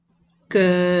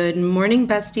Good morning,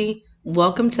 bestie.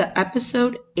 Welcome to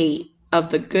episode 8 of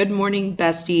the Good Morning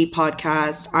Bestie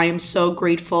podcast. I am so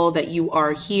grateful that you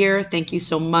are here. Thank you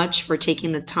so much for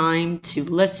taking the time to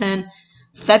listen.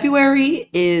 February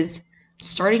is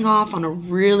starting off on a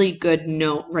really good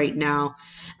note right now.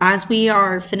 As we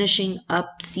are finishing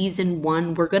up season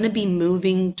 1, we're going to be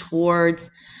moving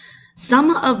towards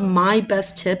some of my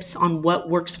best tips on what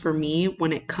works for me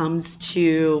when it comes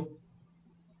to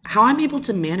how I'm able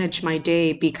to manage my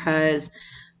day, because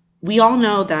we all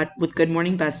know that with Good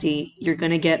Morning Bestie, you're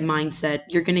going to get mindset,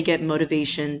 you're going to get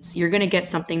motivations, you're going to get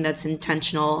something that's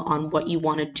intentional on what you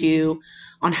want to do,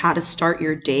 on how to start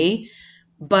your day.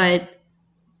 But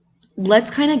let's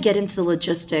kind of get into the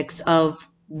logistics of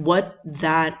what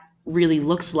that really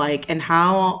looks like and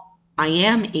how I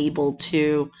am able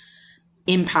to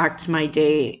impact my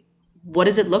day. What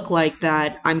does it look like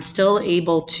that I'm still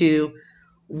able to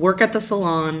work at the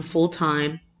salon full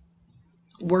time,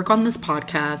 work on this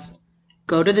podcast,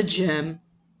 go to the gym,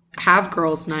 have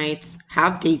girls' nights,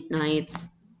 have date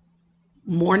nights,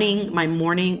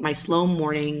 my slow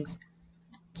mornings.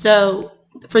 So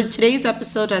for today's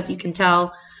episode, as you can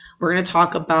tell, we're going to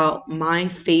talk about my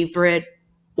favorite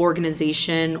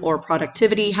organization or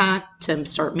productivity hack to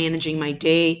start managing my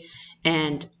day,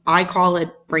 and I call it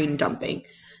brain dumping.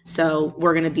 So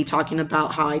we're going to be talking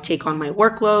about how I take on my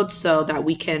workload so that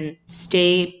we can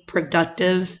stay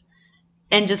productive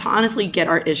and just honestly get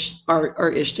our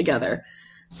ish together.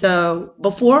 So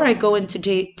before I go into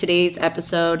today's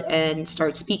episode and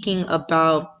start speaking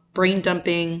about brain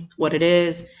dumping, what it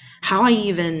is, how I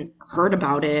even heard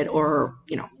about it, or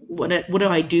what do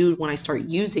I do when I start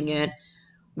using it,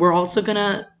 we're also going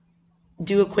to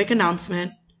do a quick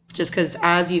announcement. Just because,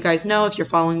 as you guys know, if you're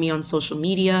following me on social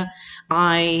media,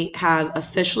 I have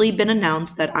officially been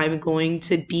announced that I'm going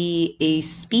to be a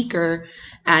speaker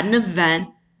at an event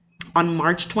on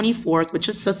March 24th, which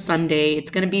is a Sunday.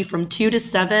 It's going to be from 2 to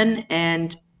 7,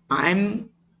 and I'm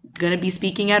going to be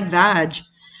speaking at VAG.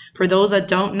 For those that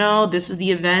don't know, this is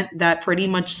the event that pretty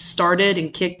much started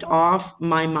and kicked off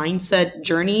my mindset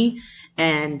journey,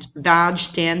 and VAG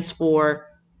stands for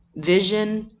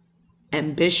Vision,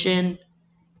 Ambition,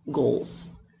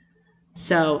 Goals.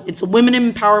 So it's a women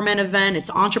empowerment event. It's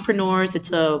entrepreneurs.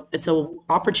 It's a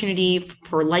opportunity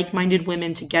for like-minded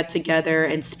women to get together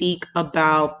and speak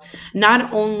about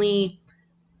not only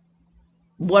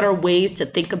what are ways to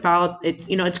think about.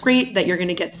 It's great that you're going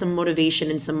to get some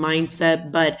motivation and some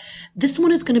mindset, but this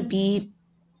one is going to be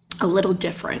a little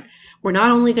different. We're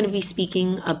not only going to be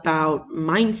speaking about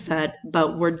mindset,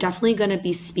 but we're definitely going to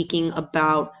be speaking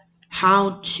about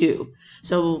how to.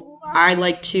 So I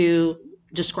like to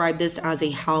describe this as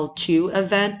a how-to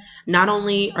event. Not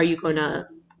only are you going to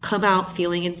come out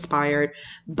feeling inspired,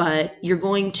 but you're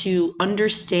going to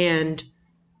understand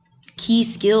key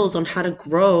skills on how to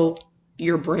grow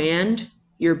your brand,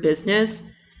 your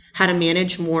business, how to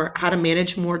manage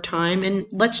more time. And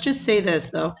let's just say this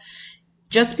though,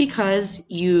 just because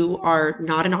you are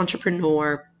not an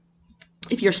entrepreneur,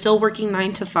 if you're still working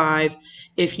 9 to 5,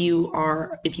 if you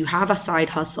have a side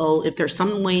hustle, if there's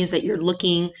some ways that you're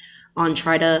looking on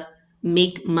try to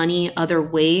make money other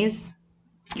ways,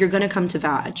 you're going to come to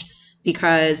VAG,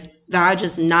 because VAG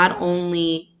is not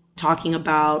only talking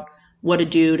about what to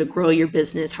do to grow your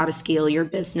business, how to scale your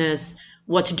business,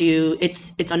 what to do.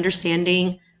 It's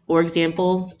understanding, for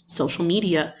example, social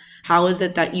media. How is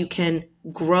it that you can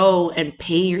grow and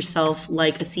pay yourself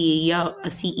like a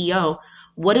CEO?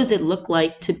 What does it look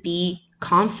like to be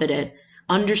confident?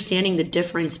 Understanding the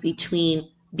difference between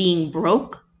being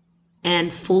broke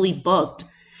and fully booked.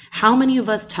 How many of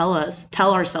us tell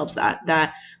ourselves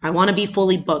that I want to be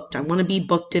fully booked. I want to be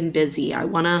booked and busy. I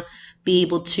want to be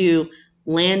able to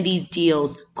land these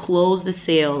deals, close the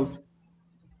sales.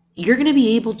 You're going to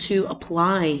be able to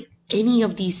apply any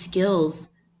of these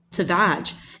skills to VAG.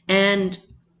 And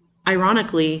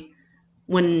ironically,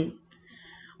 when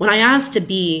I asked to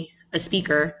be a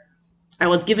speaker, I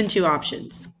was given 2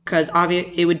 options, because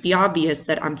it would be obvious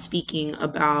that I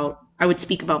would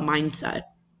speak about mindset,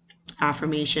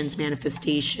 affirmations,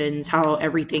 manifestations, how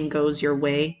everything goes your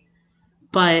way.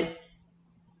 But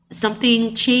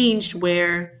something changed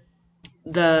where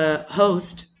the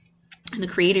host and the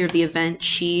creator of the event,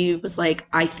 she was like,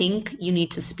 I think you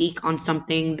need to speak on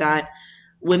something that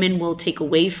women will take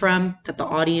away from, that the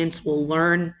audience will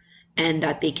learn, and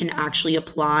that they can actually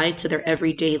apply to their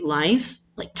everyday life,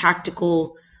 like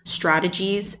tactical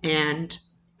strategies. And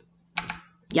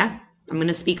yeah, I'm going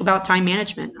to speak about time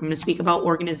management. I'm going to speak about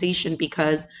organization,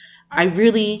 because I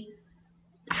really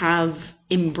have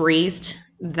embraced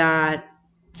that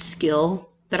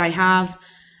skill that I have.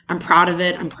 I'm proud of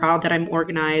it. I'm proud that I'm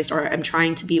organized, or I'm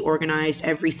trying to be organized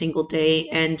every single day.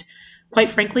 And quite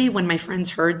frankly, when my friends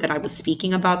heard that I was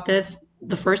speaking about this,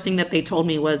 the first thing that they told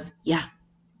me was, yeah,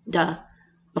 duh.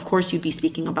 Of course you'd be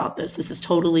speaking about this. This is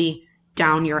totally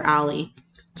down your alley.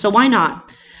 So why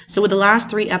not? So with the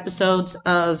last 3 episodes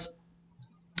of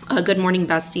Good Morning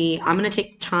Bestie, I'm going to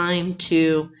take time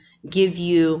to give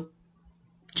you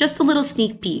just a little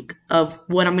sneak peek of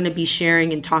what I'm going to be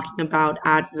sharing and talking about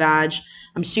at VAG.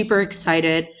 I'm super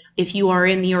excited. If you are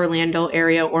in the Orlando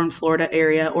area or in Florida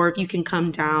area, or if you can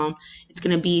come down, it's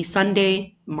going to be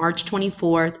Sunday, March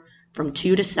 24th from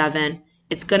 2 to 7.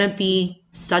 It's going to be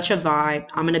such a vibe.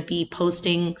 I'm going to be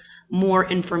posting more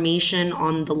information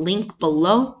on the link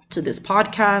below to this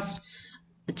podcast.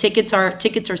 The tickets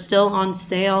are still on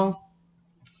sale,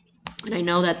 and I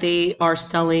know that they are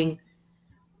selling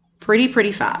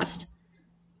pretty fast.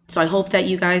 So I hope that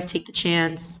you guys take the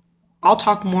chance. I'll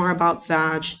talk more about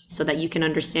VAG so that you can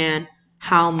understand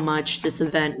how much this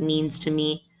event means to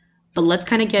me. But let's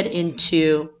kind of get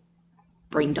into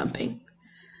brain dumping.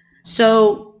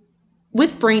 So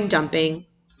with brain dumping,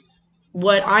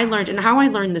 what I learned and how I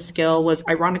learned the skill was,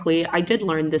 ironically, I did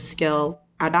learn this skill.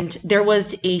 And there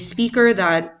was a speaker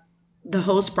that the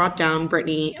host brought down,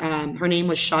 Brittany. Her name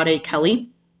was Sade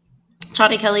Kelly.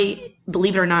 Sade Kelly,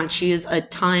 believe it or not, she is a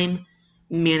time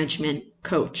management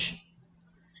coach.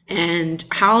 And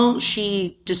how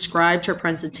she described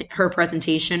her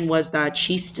presentation was that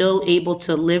she's still able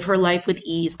to live her life with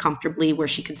ease comfortably, where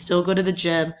she can still go to the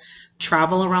gym,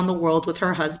 travel around the world with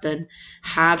her husband,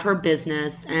 have her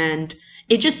business. And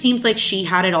it just seems like she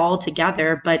had it all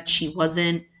together, but she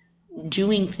wasn't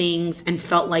doing things and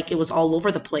felt like it was all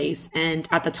over the place. And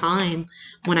at the time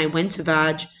when I went to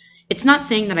VAG, it's not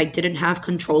saying that I didn't have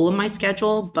control of my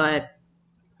schedule, but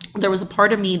there was a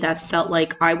part of me that felt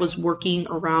like I was working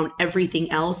around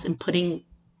everything else and putting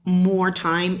more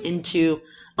time into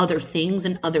other things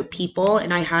and other people.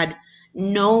 And I had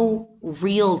no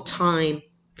real time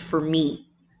for me.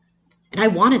 And I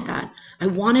wanted that. I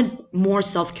wanted more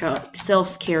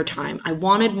self-care time. I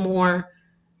wanted more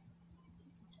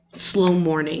slow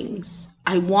mornings.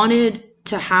 I wanted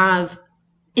to have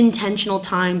intentional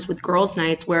times with girls'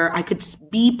 nights where I could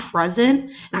be present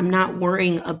and I'm not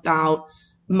worrying about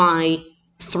my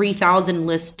 3,000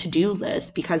 to-do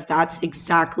list, because that's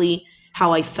exactly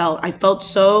how I felt. I felt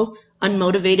so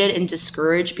unmotivated and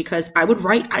discouraged because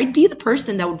I'd be the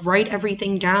person that would write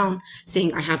everything down,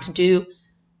 saying I have to do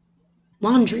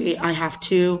laundry, I have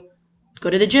to go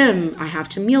to the gym, I have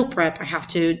to meal prep, I have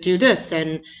to do this.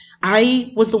 And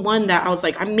I was the one that I was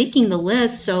like, I'm making the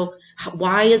list, so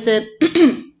why is it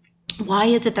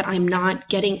that I'm not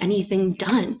getting anything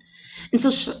done? And so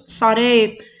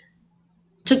Sade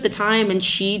took the time and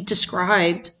she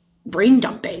described brain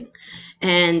dumping.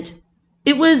 And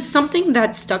it was something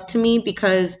that stuck to me,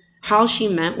 because how she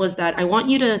meant was that I want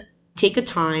you to take a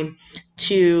time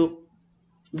to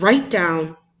write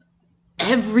down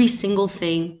every single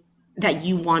thing that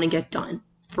you want to get done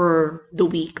for the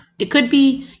week. It could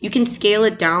be, you can scale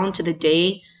it down to the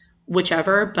day,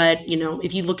 whichever, but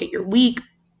if you look at your week,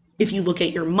 if you look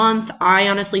at your month, I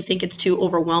honestly think it's too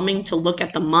overwhelming to look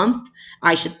at the month.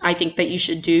 I think that you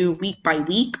should do week by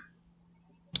week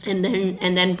and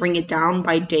then bring it down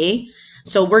by day.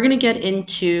 So we're going to get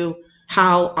into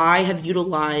how I have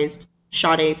utilized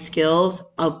Sade's skills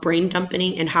of brain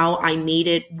dumping and how I made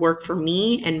it work for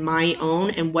me and my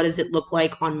own, and what does it look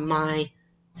like on my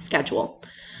schedule.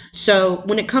 So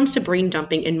when it comes to brain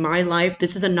dumping in my life,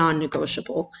 this is a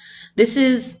non-negotiable.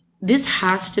 This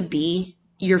has to be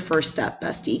your first step,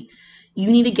 bestie.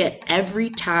 You need to get every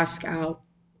task out,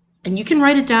 and you can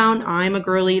write it down. I'm a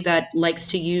girly that likes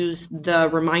to use the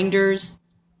reminders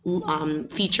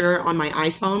feature on my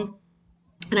iPhone,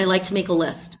 and I like to make a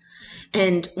list.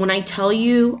 And when I tell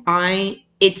you,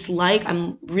 it's like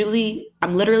I'm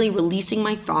literally releasing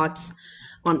my thoughts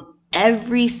on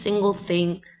every single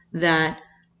thing that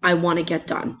I want to get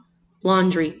done.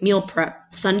 Laundry, meal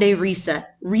prep, Sunday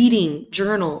reset, reading,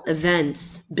 journal,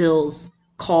 events, bills,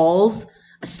 calls,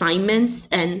 assignments,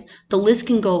 and the list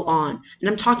can go on. And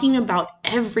I'm talking about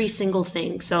every single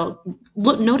thing. So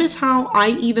notice how I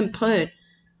even put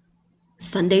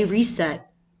Sunday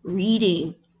reset,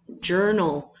 reading,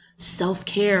 journal,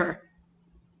 self-care,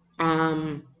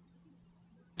 certain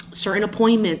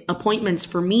appointments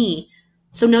for me.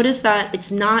 So notice that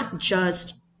it's not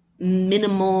just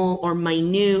minimal or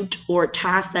minute or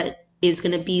task that is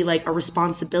going to be like a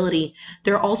responsibility.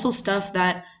 There are also stuff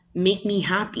that make me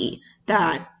happy,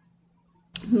 that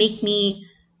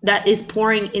is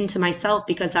pouring into myself,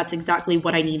 because that's exactly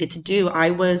what I needed to do.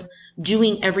 I was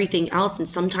doing everything else, and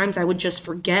sometimes I would just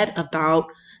forget about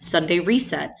Sunday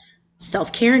reset,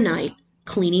 self-care night,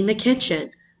 cleaning the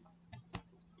kitchen,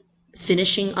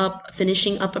 finishing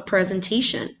up a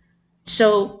presentation.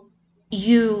 So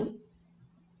you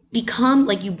become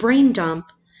like, you brain dump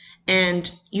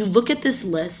and you look at this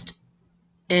list.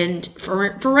 And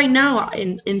for right now,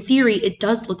 in theory, it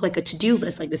does look like a to-do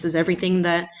list. Like, this is everything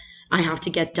that I have to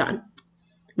get done.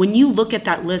 When you look at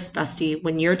that list, bestie,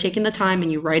 when you're taking the time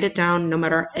and you write it down, no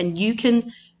matter, and you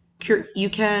can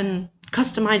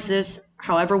customize this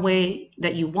however way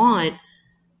that you want.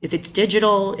 If it's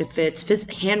digital, if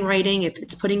it's handwriting, if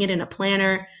it's putting it in a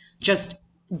planner, just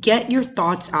get your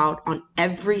thoughts out on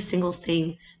every single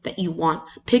thing that you want.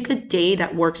 Pick a day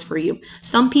that works for you.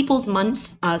 Some people's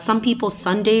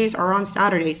Sundays are on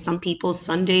Saturdays. Some people's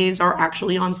Sundays are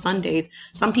actually on Sundays.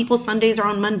 Some people's Sundays are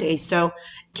on Mondays. So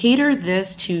cater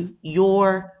this to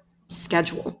your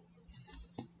schedule.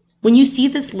 When you see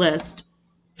this list,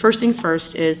 first things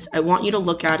first is I want you to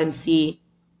look at and see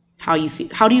how you feel.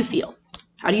 How do you feel?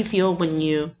 How do you feel when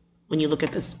you look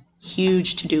at this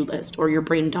huge to-do list or your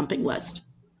brain dumping list?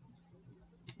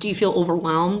 Do you feel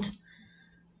overwhelmed,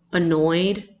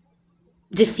 annoyed,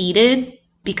 defeated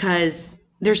because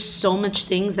there's so much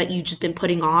things that you've just been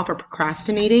putting off or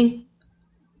procrastinating?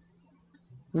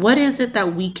 What is it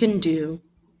that we can do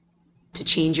to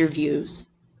change your views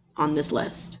on this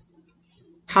list?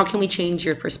 How can we change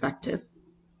your perspective?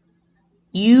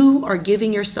 You are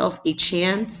giving yourself a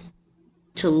chance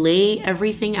to lay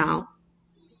everything out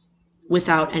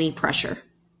without any pressure.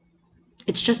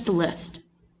 It's just a list.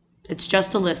 It's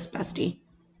just a list, bestie.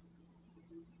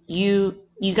 You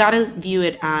gotta view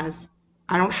it as,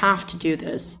 I don't have to do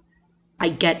this. I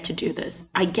get to do this.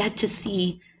 I get to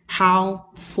see how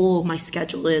full my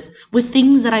schedule is with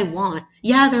things that I want.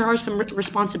 Yeah, there are some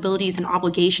responsibilities and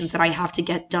obligations that I have to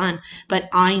get done, but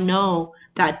I know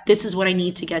that this is what I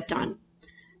need to get done.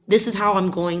 This is how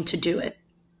I'm going to do it.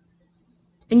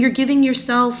 And you're giving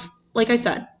yourself, like I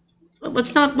said,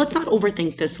 let's not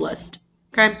overthink this list,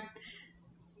 okay?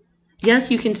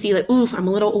 Yes, you can see like, oof, I'm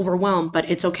a little overwhelmed,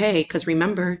 but it's okay, because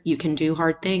remember, you can do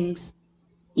hard things.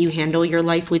 You handle your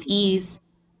life with ease.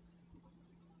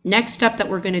 Next step that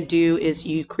we're going to do is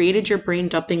you created your brain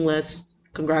dumping list.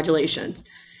 Congratulations.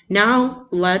 Now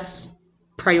let's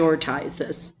prioritize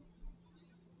this.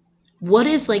 What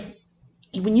is, like,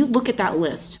 when you look at that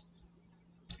list,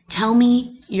 tell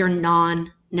me your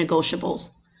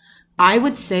non-negotiables. I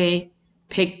would say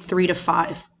pick 3 to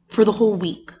 5 for the whole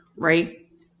week, right?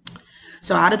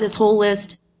 So out of this whole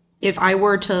list, if I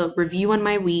were to review on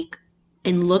my week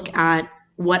and look at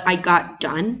what I got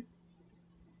done,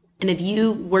 and if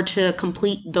you were to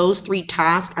complete those 3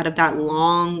 tasks out of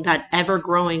that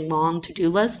ever-growing long to-do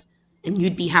list, and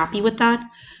you'd be happy with that,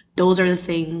 those are the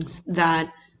things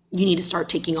that you need to start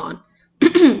taking on.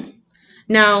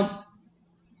 Now,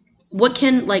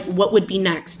 what would be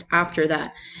next after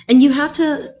that? And you have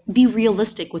to be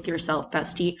realistic with yourself,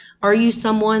 bestie. Are you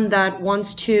someone that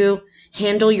wants to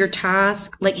handle your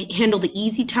task, like handle the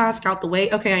easy task out the way?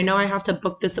 Okay, I know I have to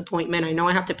book this appointment. I know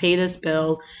I have to pay this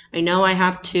bill. I know I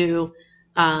have to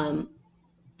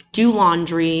do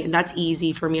laundry, and that's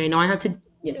easy for me. I know I have to,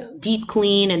 deep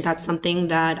clean, and that's something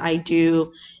that I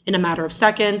do in a matter of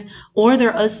seconds. Or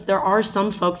there are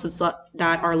some folks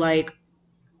that are like,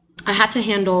 I had to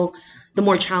handle the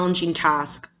more challenging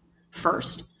task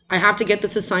first. I have to get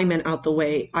this assignment out the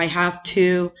way. I have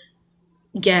to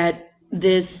get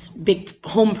this big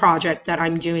home project that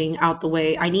I'm doing out the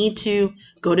way. I need to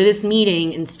go to this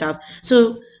meeting and stuff.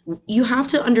 So you have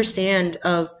to understand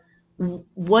of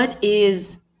what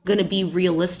is going to be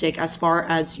realistic as far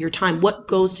as your time, what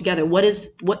goes together,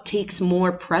 what takes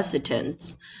more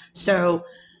precedence. So,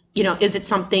 is it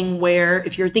something where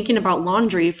if you're thinking about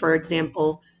laundry, for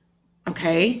example,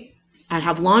 okay, I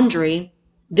have laundry.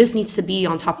 This needs to be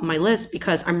on top of my list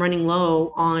because I'm running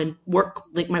low on work,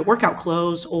 like my workout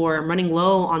clothes, or I'm running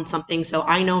low on something. So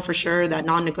I know for sure that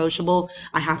non-negotiable,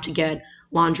 I have to get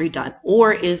laundry done.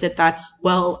 Or is it that,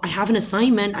 well, I have an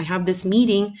assignment, I have this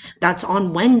meeting that's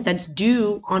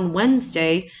due on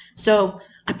Wednesday. So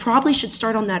I probably should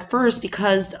start on that first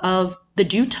because of the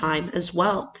due time as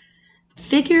well.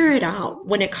 Figure it out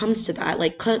when it comes to that.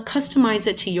 Like customize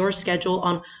it to your schedule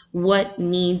on what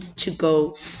needs to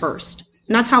go first.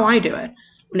 And that's how I do it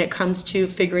when it comes to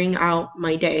figuring out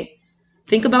my day.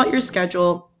 Think about your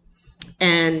schedule,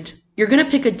 and you're going to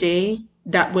pick a day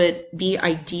that would be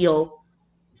ideal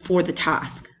for the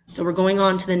task. So we're going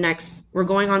on to the next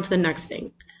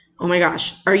thing. Oh my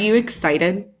gosh, are you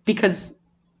excited? Because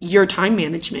your time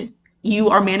management, you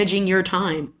are managing your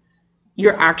time.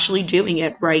 You're actually doing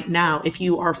it right now. If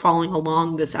you are following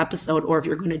along this episode, or if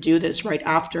you're going to do this right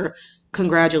after,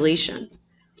 congratulations.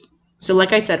 So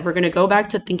like I said, we're going to go back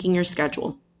to thinking your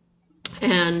schedule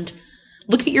and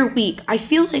look at your week. I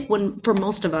feel like for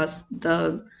most of us,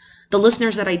 the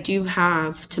listeners that I do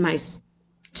have to my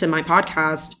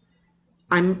podcast,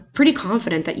 I'm pretty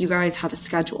confident that you guys have a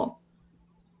schedule.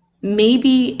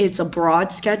 Maybe it's a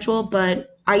broad schedule,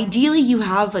 but ideally you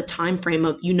have a time frame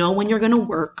of, when you're going to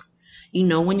work,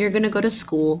 when you're going to go to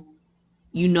school,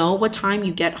 what time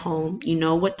you get home,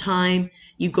 what time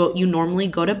you normally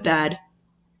go to bed,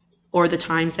 or the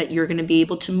times that you're going to be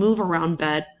able to move around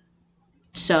bed.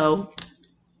 So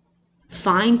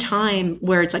find time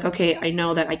where it's like, okay, I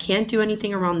know that I can't do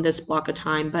anything around this block of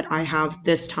time, but I have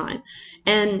this time.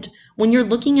 And when you're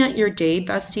looking at your day,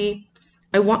 bestie,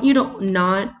 I want you to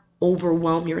not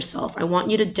overwhelm yourself. I want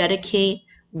you to dedicate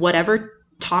whatever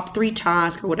top 3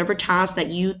 tasks or whatever task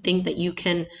that you think that you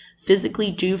can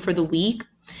physically do for the week,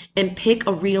 and pick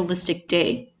a realistic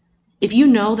day. If you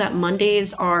know that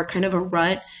Mondays are kind of a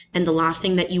rut and the last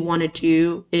thing that you want to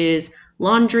do is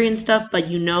laundry and stuff, but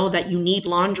you know that you need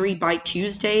laundry by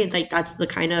Tuesday, like that's the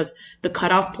kind of the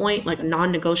cutoff point, like a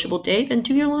non-negotiable day, then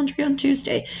do your laundry on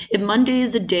Tuesday. If Monday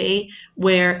is a day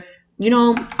where,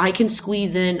 I can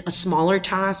squeeze in a smaller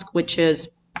task, which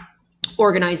is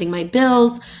organizing my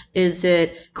bills, is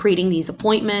it creating these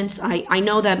appointments? I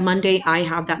know that Monday I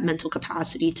have that mental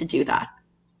capacity to do that.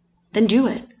 Then do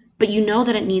it. But you know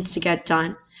that it needs to get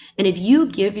done. And if you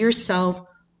give yourself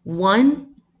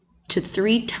 1 to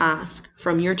 3 tasks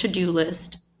from your to-do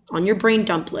list on your brain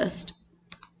dump list,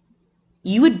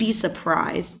 you would be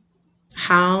surprised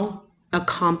how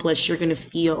accomplished you're going to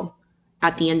feel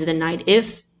at the end of the night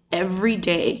if every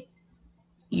day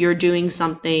you're doing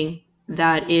something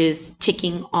that is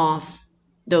ticking off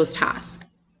those tasks.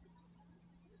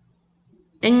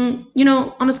 And,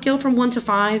 on a scale from 1 to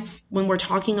 5, when we're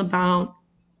talking about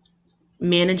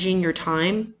managing your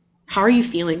time, how are you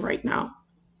feeling right now?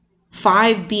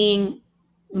 5 being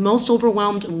most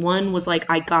overwhelmed, and 1 was like,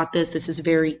 I got this. This is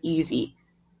very easy.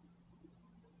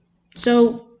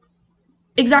 So,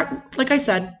 like I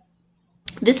said,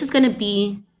 this is going to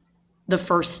be the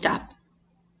first step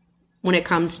when it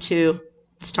comes to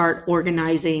start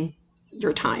organizing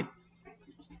your time.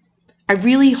 I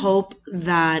really hope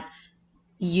that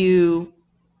you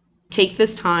take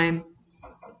this time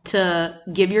to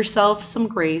give yourself some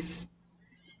grace.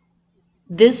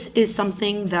 This is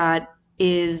something that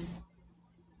is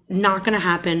not going to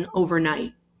happen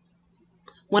overnight.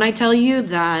 When I tell you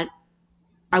that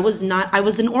I was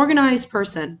an organized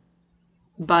person,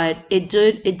 but it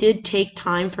did take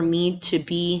time for me to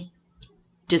be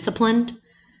disciplined,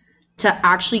 to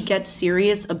actually get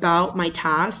serious about my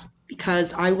task,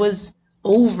 because I was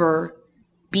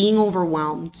being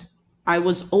overwhelmed. I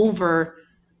was over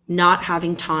not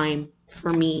having time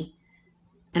for me.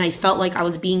 And I felt like I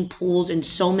was being pulled in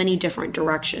so many different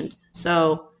directions.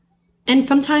 And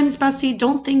sometimes, bestie,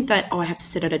 don't think that, I have to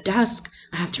sit at a desk,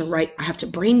 I have to write, I have to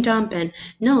brain dump. And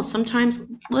no,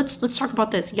 sometimes let's talk about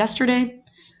this. Yesterday,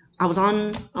 I was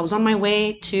on my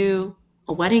way to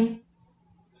a wedding,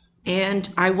 and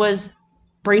I was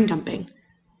brain dumping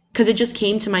because it just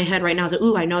came to my head right now. I was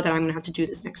like, I know that I'm gonna have to do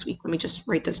this next week. Let me just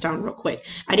write this down real quick.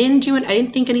 I didn't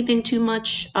think anything too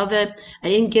much of it. I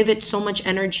didn't give it so much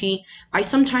energy. I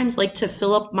sometimes like to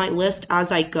fill up my list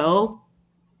as I go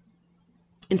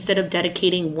instead of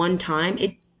dedicating one time.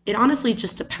 It honestly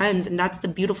just depends, and that's the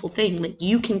beautiful thing. Like,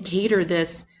 you can cater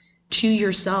this to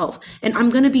yourself. And I'm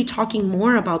going to be talking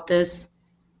more about this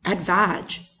at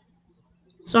VAG.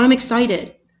 So I'm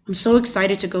excited. I'm so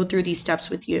excited to go through these steps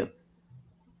with you.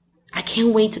 I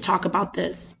can't wait to talk about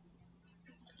this.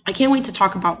 I can't wait to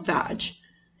talk about VAG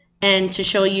and to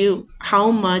show you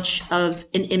how much of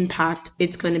an impact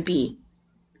it's going to be.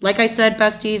 Like I said,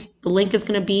 besties, the link is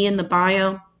going to be in the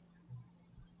bio.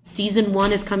 Season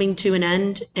 1 is coming to an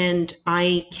end, and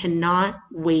I cannot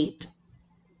wait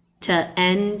to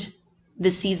end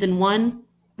the season 1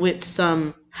 with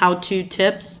some how-to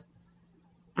tips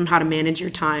on how to manage your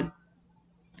time.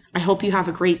 I hope you have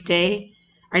a great day.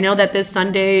 I know that this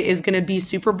Sunday is going to be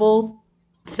Super Bowl,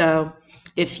 so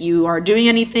if you are doing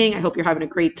anything, I hope you're having a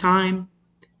great time.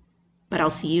 But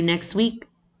I'll see you next week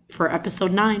for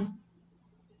episode 9.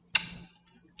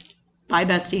 Bye,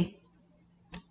 bestie.